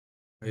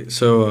Right,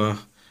 so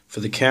for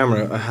the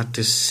camera, I had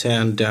to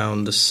sand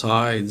down the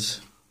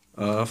sides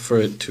for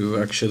it to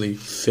actually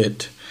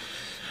fit,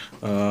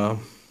 and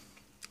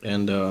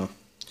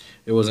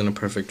it wasn't a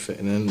perfect fit.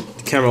 And then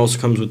the camera also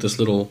comes with this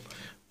little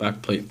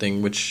backplate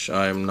thing, which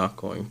I'm not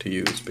going to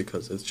use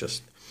because it's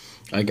just,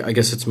 I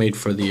guess it's made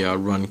for the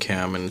run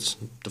cam, and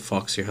the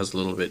Foxeer has a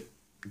little bit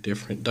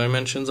different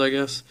dimensions, I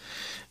guess,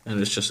 and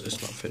it's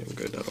not fitting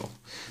good at all.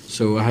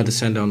 So I had to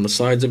sand down the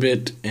sides a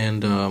bit,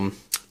 and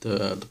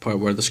the part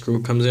where the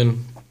screw comes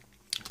in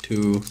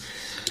to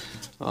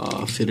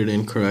fit it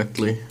in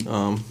correctly.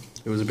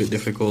 It was a bit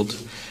difficult,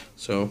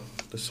 so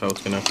this is how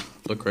it's gonna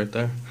look right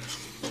there.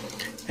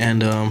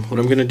 And what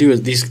I'm gonna do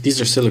is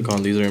these are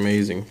silicone. These are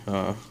amazing.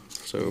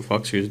 So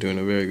Foxeer is doing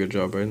a very good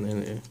job right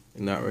in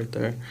that right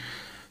there.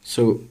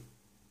 So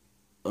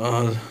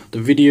the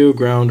video,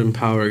 ground, and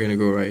power are gonna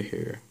go right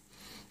here,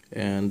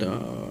 and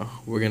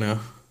we're gonna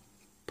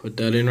put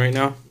that in right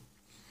now,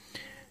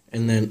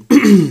 and then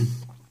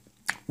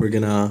we're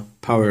gonna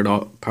power it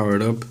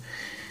up,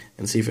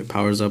 and see if it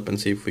powers up, and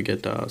see if we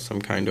get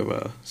some kind of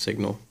a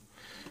signal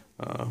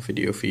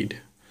video feed.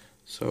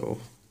 So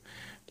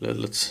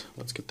let's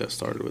get that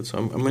started with. So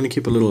I'm gonna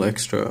keep a little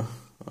extra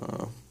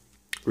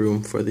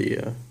room for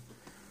the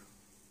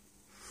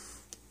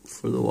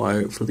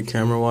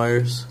camera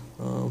wires.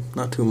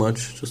 Not too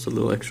much, just a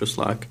little extra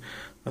slack.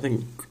 I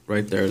think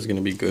right there is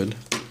gonna be good.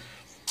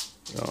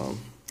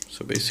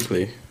 So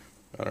basically,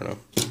 I don't know,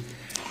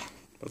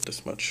 about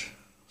this much.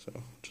 So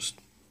just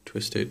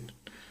twist it,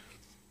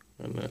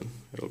 and then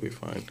it'll be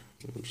fine.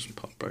 It'll just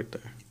pop right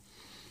there.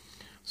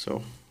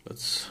 So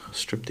let's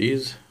strip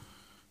these.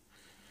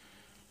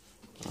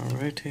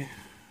 Alrighty.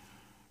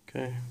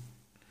 Okay.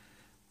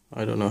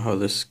 I don't know how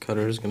this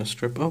cutter is gonna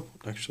strip. Oh,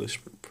 actually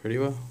stripped pretty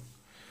well.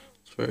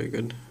 It's very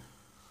good.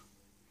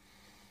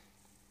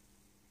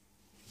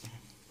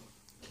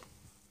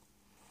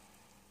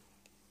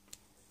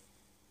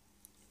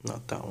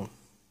 Not that one.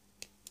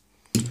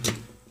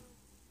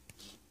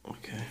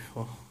 Okay,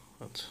 well,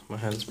 my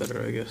hand's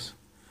better, I guess.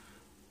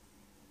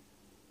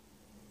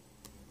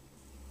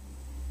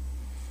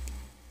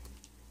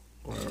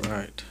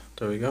 Alright,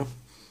 there we go.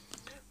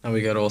 Now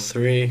we got all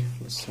three.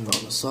 Let's turn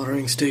on the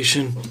soldering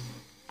station.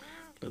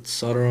 Let's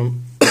solder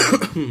them.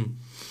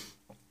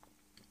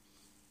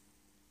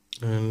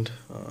 And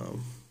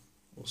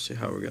we'll see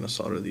how we're gonna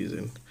solder these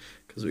in,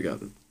 because we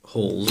got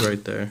holes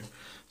right there.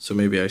 So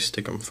maybe I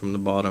stick them from the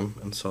bottom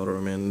and solder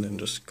them in, and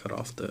just cut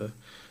off the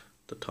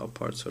top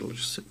part, so it'll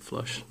just sit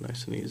flush,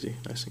 nice and easy,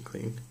 nice and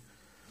clean.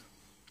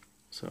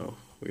 So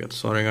we got the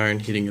soldering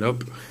iron heating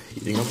up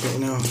right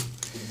now,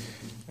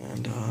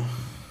 and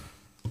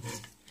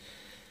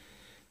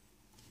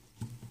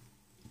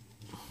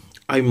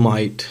I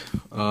might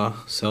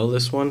sell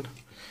this one.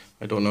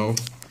 I don't know,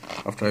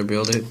 after I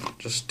build it,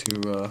 just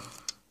to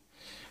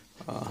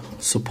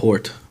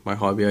support my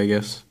hobby, I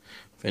guess.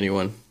 If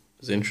anyone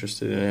is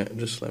interested in it,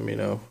 just let me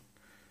know.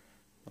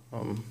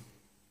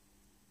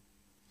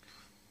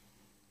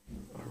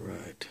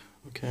 Alright,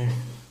 okay.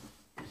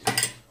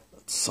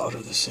 Let's solder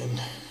this in.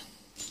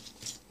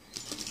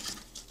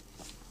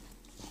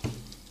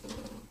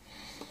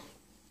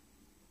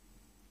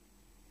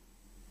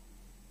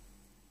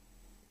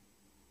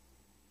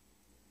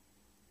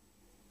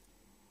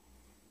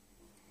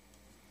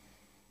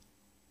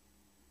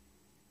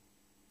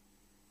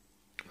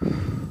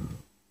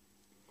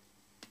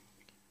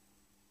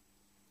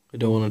 I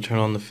don't want to turn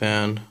on the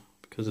fan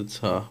because it's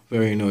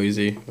very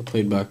noisy. I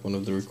played back one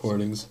of the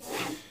recordings,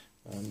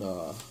 and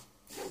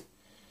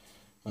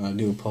I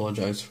do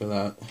apologize for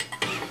that.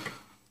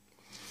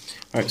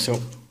 Alright,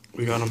 so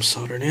we got them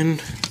soldered in.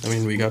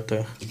 We got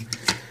the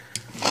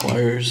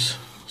wires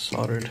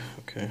soldered.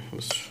 Okay,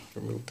 let's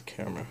remove the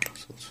camera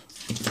since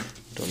we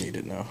don't need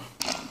it now.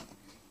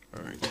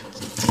 Alright.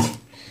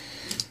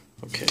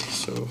 Okay,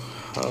 so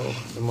how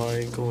am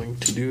I going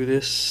to do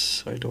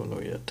this? I don't know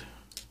yet.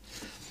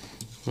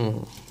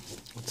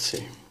 Let's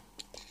see.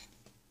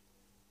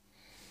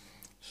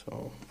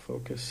 So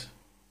focus.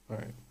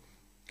 Alright.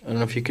 I don't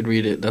know if you could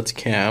read it. That's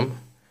cam,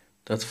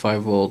 that's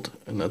 5 volt,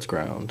 and that's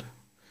ground.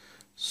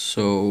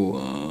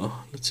 So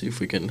let's see if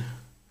we can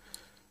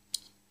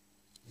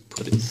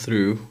put it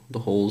through the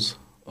holes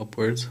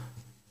upwards,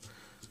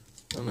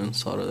 and then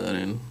solder that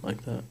in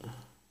like that.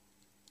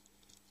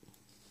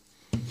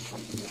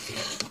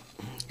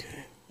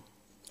 Okay.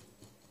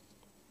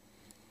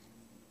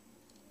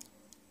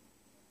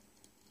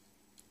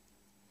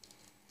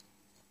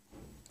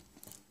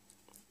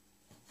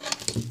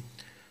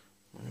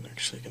 I'm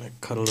actually going to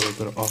cut a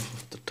little bit off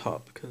of the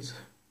top because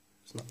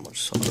there's not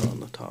much solder on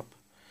the top.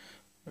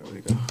 There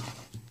we go.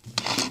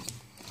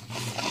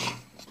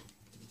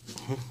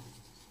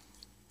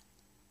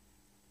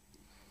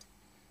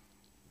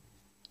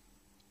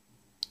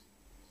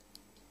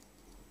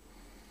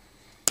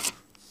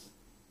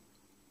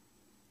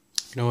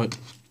 You know what?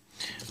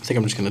 I think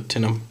I'm just gonna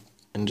tin them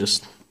and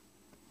just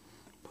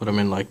put them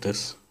in like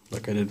this,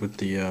 like I did with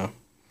the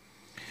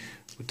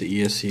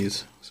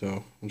ESCs.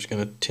 So I'm just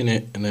gonna tin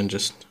it and then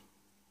just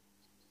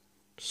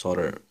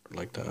solder it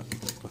like that.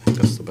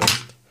 think that's the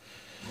best.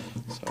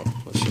 So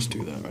let's just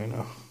do that right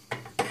now.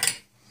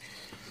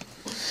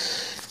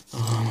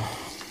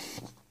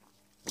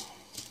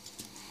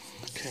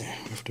 Okay,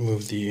 we have to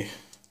move the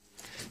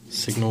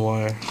signal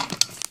wire,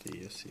 the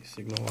ESC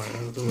signal wire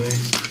out of the way.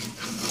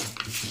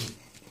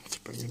 Let's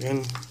bring it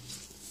in.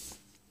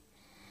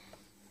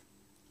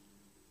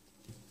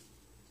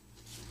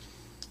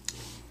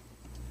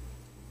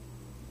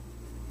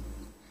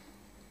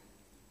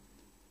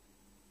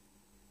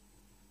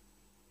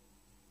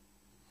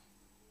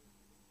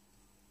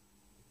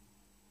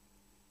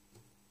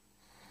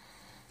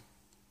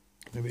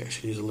 Maybe I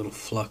should use a little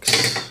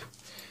flux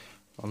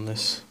on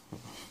this.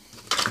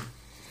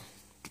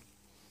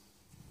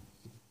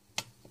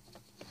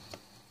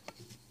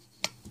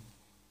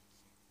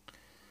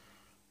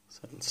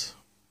 Since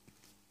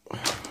I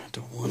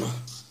don't want to,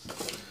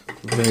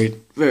 very,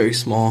 very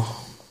small.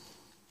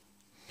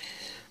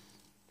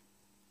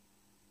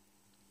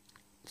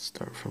 Let's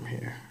start from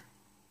here.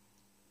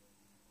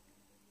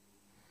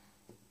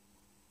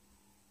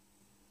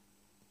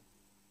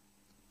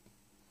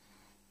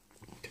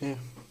 Okay.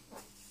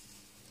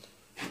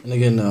 And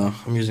again,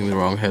 I'm using the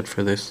wrong head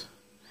for this.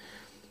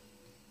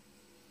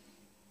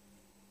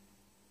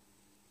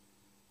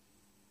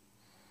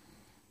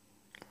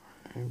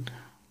 And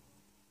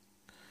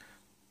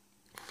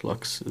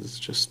flux is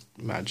just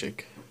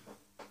magic.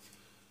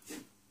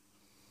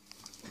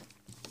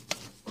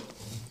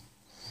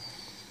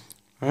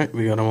 Alright,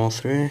 we got them all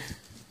three.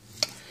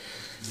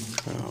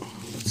 Now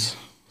let's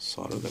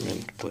solder them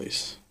into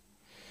place.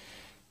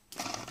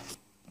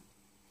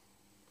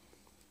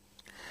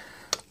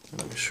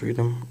 Let me show you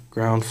them.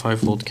 Ground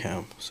 5-volt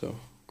cam. So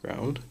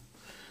ground.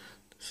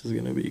 This is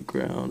gonna be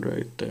ground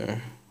right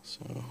there.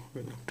 So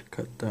we're gonna have to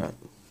cut that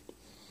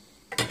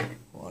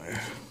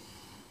wire.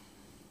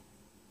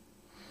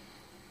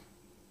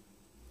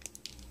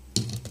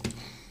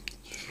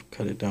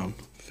 Cut it down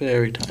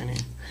very tiny,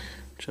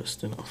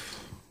 just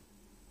enough.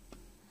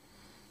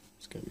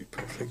 It's gonna be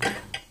perfect.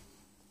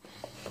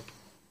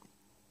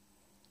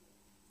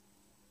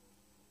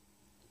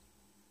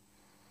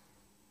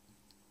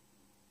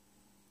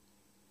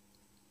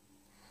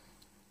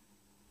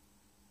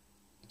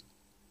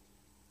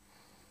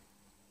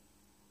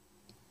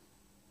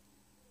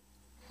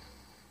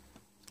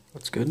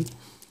 That's good.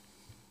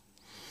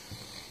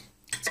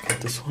 Let's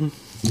cut this one.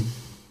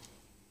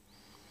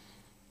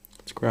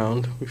 It's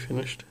ground, we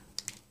finished.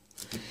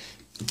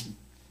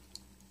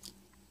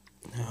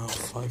 Now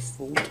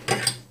 5-volt.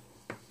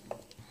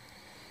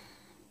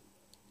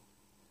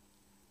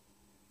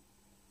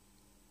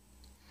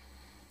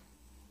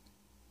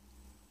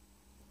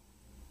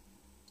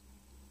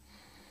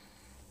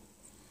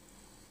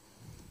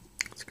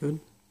 That's good.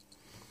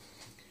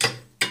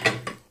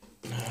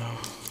 Now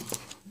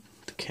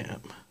the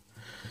cam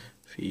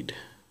feed.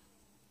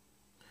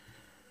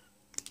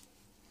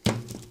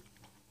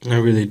 I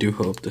really do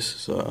hope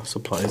this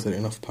supplies it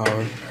enough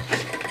power.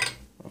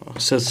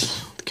 It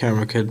says the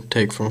camera could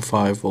take from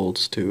 5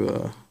 volts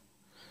to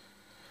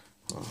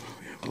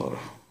we have a lot of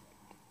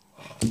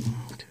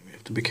okay, we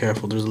have to be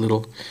careful. There's a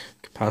little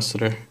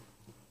capacitor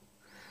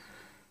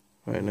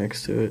right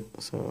next to it,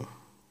 so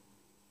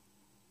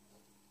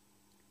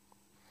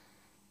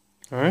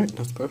alright,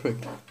 that's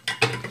perfect.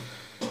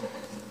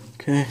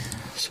 Okay,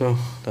 so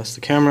that's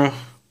the camera.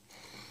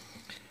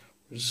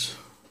 Just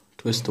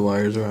twist the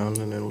wires around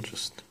and it'll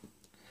just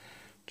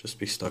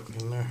be stuck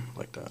in there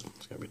like that.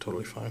 It's gonna be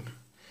totally fine.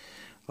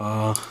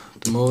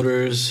 The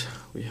motors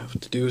we have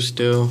to do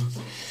still,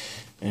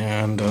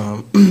 and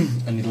I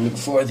need to look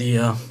for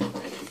the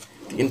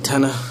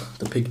antenna,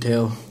 the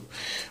pigtail.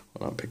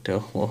 Well, not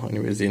pigtail. Well,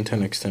 anyways, the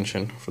antenna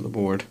extension for the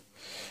board.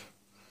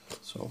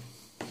 So,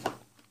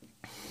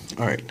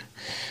 all right.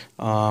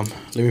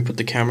 Let me put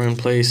the camera in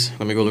place.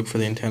 Let me go look for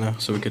the antenna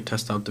so we could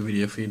test out the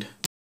video feed.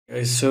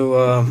 Okay,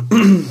 so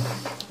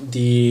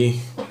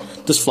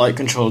this flight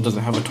controller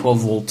doesn't have a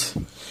 12-volt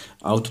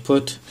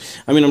output.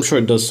 I mean, I'm sure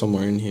it does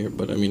somewhere in here,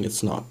 but I mean,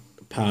 it's not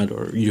pad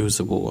or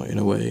usable in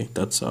a way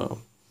that's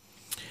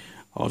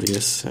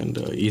obvious and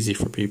easy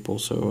for people.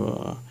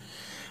 So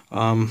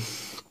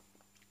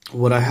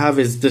what I have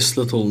is this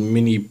little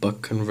mini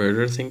buck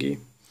converter thingy,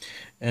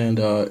 and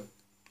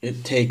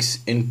it takes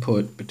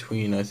input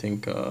between, I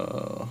think,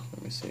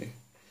 let me see,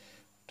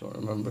 don't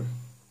remember,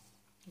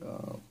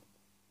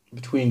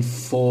 between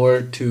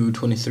 4 to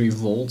 23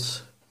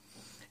 volts,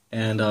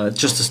 and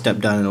just a step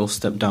down, it'll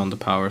step down the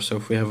power. So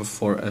if we have a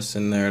 4S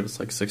in there, it's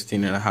like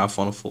 16.5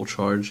 on a full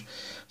charge.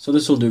 So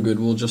this will do good.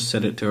 We'll just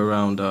set it to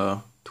around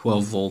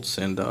 12 volts,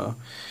 and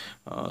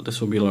this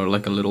will be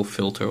like a little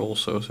filter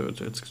also, so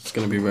it's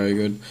going to be very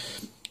good.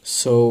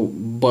 So,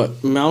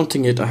 but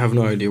mounting it, I have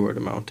no idea where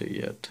to mount it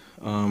yet.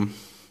 I'm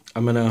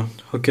going to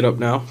hook it up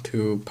now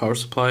to power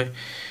supply,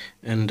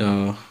 and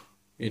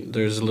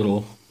there's a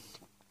little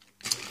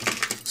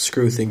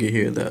screw thingy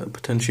here, the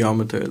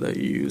potentiometer that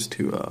you use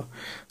to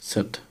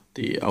set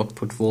the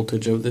output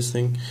voltage of this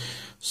thing.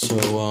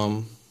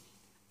 So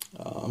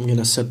I'm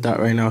gonna set that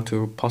right now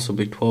to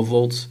possibly 12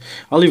 volts.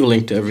 I'll leave a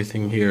link to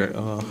everything here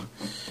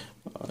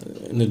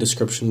in the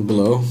description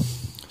below.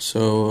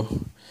 So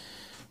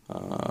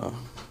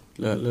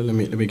let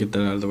me get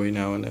that out of the way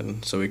now, and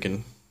then so we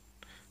can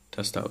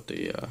test out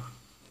the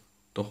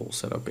whole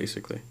setup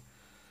basically.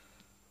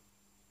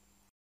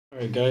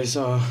 Alright guys,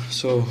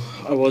 so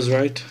I was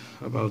right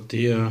about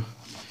the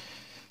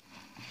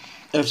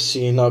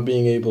FC not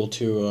being able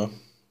to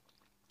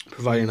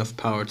provide enough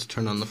power to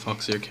turn on the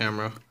Foxeer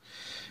camera,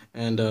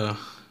 and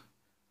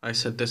I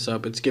set this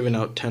up. It's giving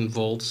out 10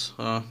 volts.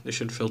 It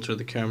should filter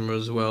the camera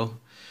as well.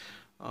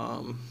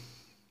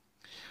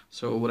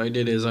 So what I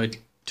did is I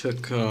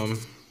took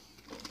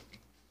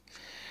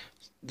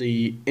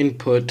the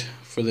input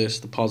for this,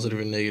 the positive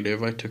and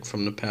negative, I took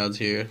from the pads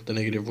here. The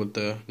negative with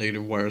the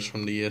negative wires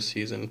from the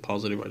ESCs, and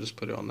positive I just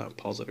put it on that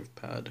positive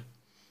pad,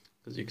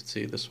 as you can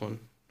see, this one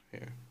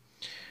here.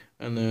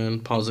 And then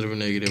positive and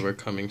negative are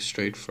coming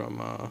straight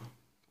from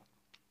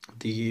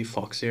the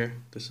Foxeer.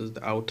 This is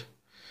the out,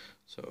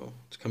 so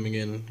it's coming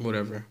in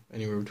whatever,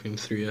 anywhere between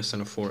 3S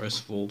and a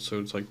 4S volt, so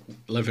it's like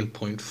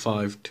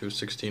 11.5 to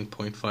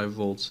 16.5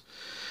 volts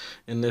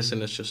in this,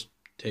 and it's just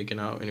taken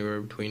out anywhere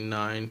between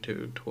 9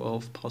 to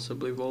 12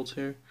 possibly volts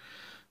here.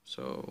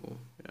 So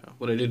yeah,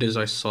 what I did is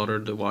I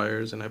soldered the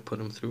wires and I put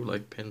them through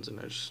like pins, and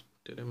I just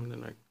did them, and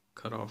then I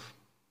cut off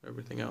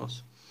everything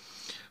else.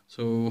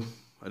 So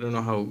I don't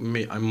know how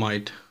I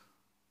might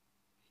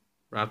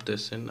wrap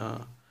this in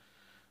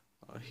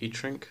heat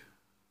shrink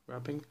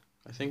wrapping.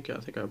 I think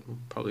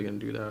I'm probably gonna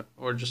do that,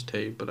 or just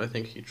tape, but I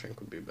think heat shrink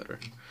would be better,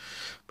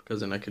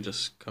 because then I could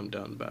just come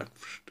down the back,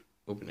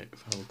 open it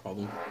if I have a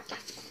problem.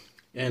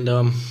 And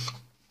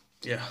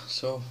yeah,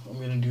 so I'm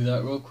gonna do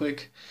that real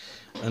quick,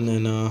 and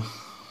then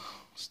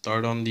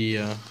start on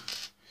the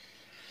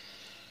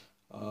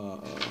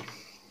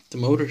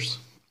motors,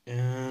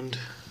 and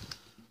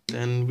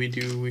then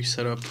we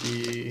set up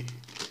the,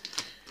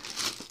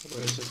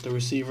 what is it, the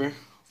receiver,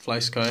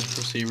 FlySky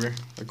receiver.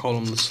 I call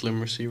them the slim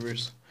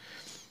receivers.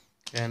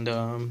 And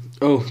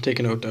oh, take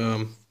a note,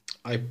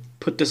 I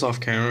put this off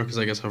camera because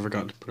I guess I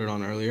forgot to put it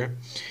on earlier,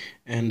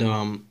 and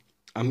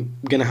I'm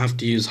gonna have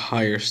to use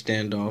higher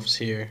standoffs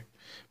here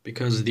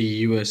because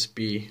the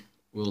USB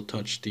will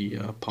touch the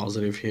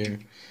positive here.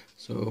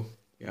 So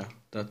yeah,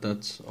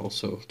 that's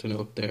also to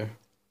note there.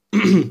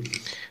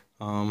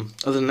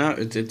 Other than that,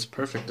 it's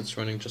perfect. It's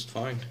running just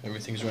fine.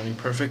 Everything's running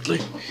perfectly.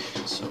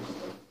 So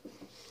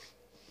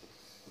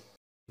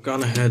I've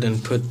gone ahead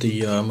and put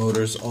the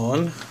motors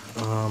on.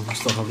 I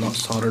still have not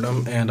soldered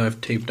them, and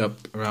I've taped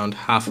up around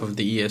half of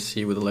the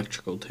ESC with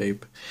electrical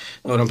tape.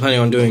 Now what I'm planning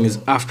on doing is,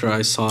 after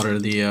I solder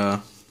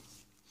the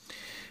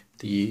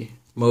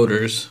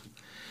motors,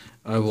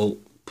 I will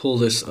pull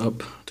this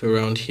up to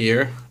around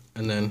here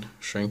and then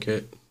shrink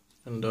it,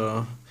 and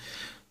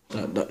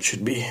that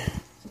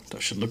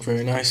should look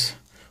very nice,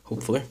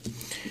 hopefully.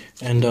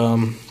 And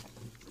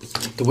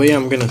the way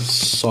I'm gonna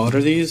solder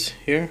these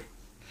here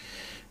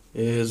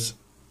is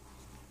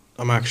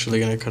I'm actually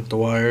gonna cut the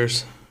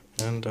wires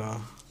and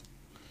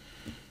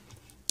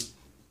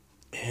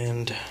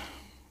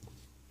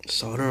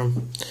solder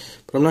them,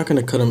 but I'm not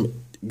gonna cut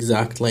them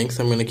exact length.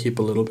 I'm gonna keep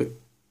a little bit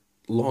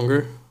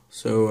longer,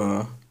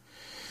 so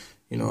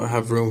you know, I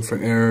have room for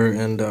error,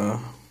 and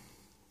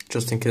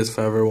just in case if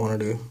I ever wanted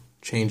to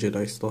change it,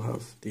 I still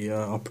have the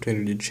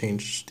opportunity to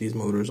change these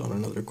motors on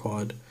another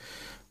quad.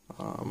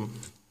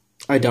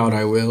 I doubt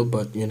I will,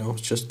 but you know,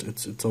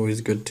 it's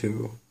always good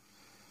to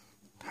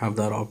have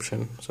that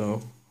option.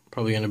 So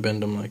probably gonna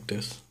bend them like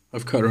this.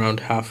 I've cut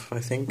around half, I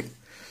think,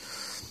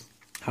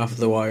 half of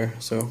the wire.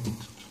 So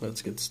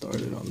let's get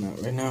started on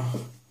that right now.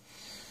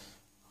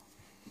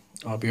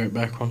 I'll be right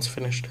back once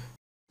finished.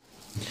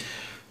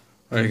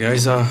 Alright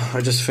guys, I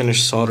just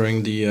finished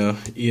soldering the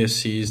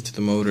ESCs to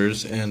the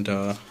motors, and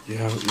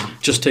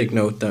just take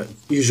note that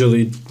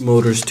usually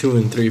motors 2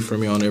 and 3 for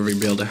me on every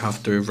build I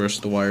have to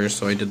reverse the wires,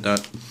 so I did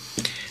that.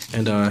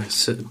 And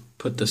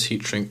put this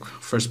heat shrink.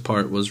 First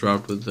part was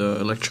wrapped with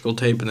electrical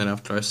tape, and then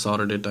after I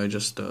soldered it, I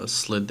just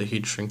slid the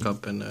heat shrink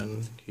up and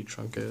then heat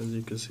shrunk it, as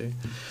you can see.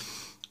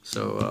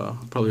 So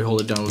probably hold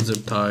it down with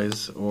zip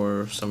ties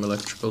or some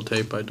electrical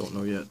tape, I don't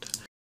know yet.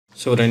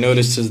 So what I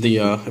noticed is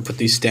I put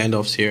these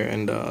standoffs here,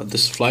 and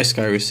this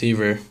FlySky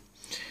receiver,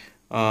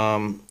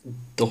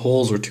 the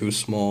holes were too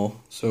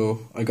small, so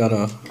I got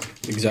a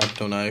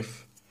X-Acto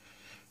knife,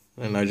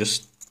 and I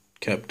just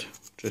kept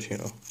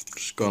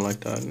just going like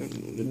that.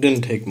 It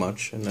didn't take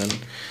much, and then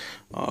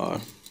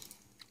I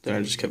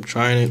just kept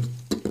trying it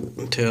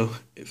until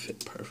it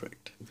fit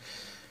perfect.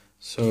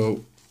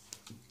 So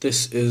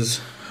this is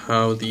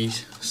how the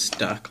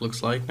stack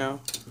looks like now.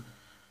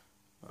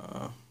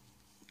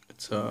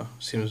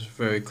 Seems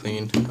very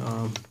clean.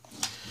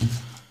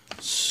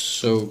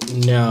 So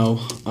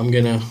now I'm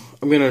gonna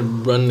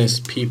run this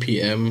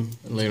PPM,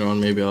 and later on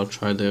maybe I'll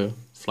try the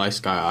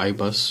FlySky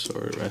iBus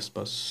or S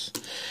bus,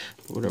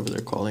 whatever they're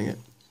calling it.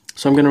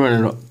 So I'm gonna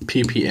run it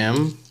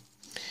PPM,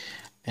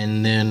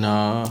 and then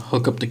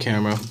hook up the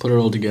camera, put it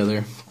all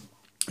together,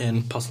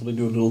 and possibly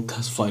do a little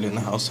test flight in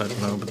the house. I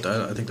don't know, but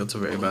I think that's a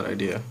very bad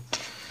idea.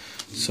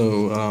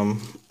 So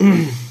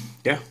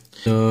yeah,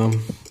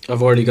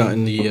 I've already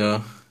gotten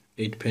the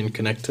 8-pin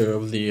connector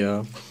of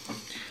the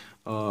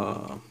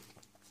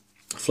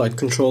flight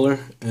controller,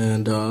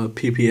 and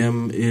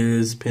PPM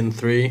is pin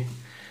 3,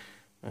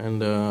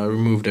 and I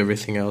removed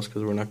everything else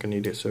because we're not going to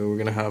need it. So we're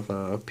going to have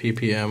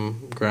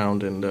PPM,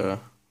 ground, and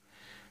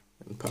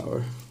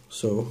power.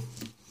 So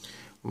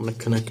I'm going to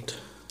connect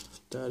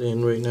that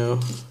in right now.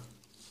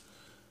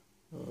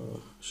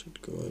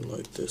 Should go in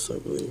like this, I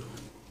believe.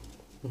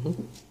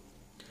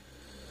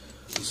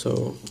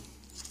 So,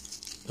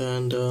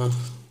 and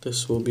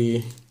this will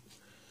be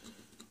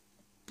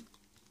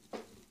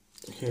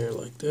here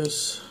like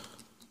this,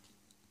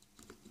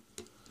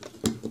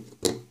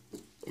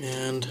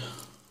 and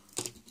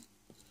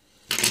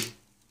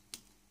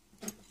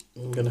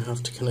I'm gonna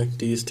have to connect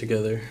these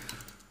together.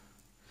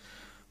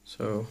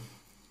 So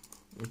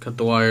cut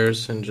the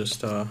wires and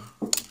just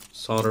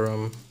solder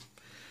them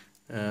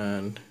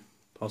and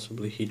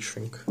possibly heat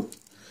shrink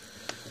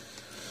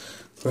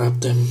wrap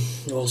them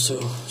also.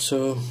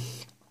 So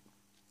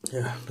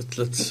yeah,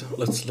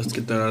 let's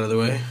get that out of the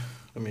way.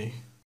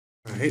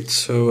 Alright,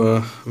 so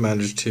I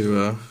managed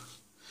to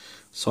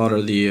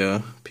solder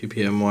the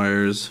PPM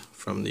wires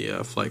from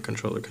the flight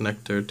controller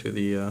connector to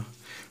the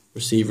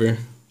receiver,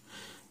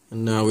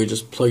 and now we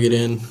just plug it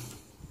in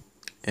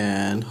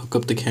and hook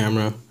up the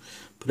camera,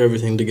 put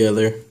everything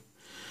together,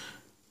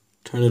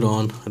 turn it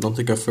on. I don't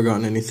think I've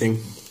forgotten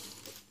anything,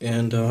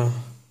 and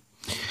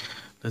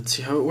let's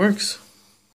see how it works.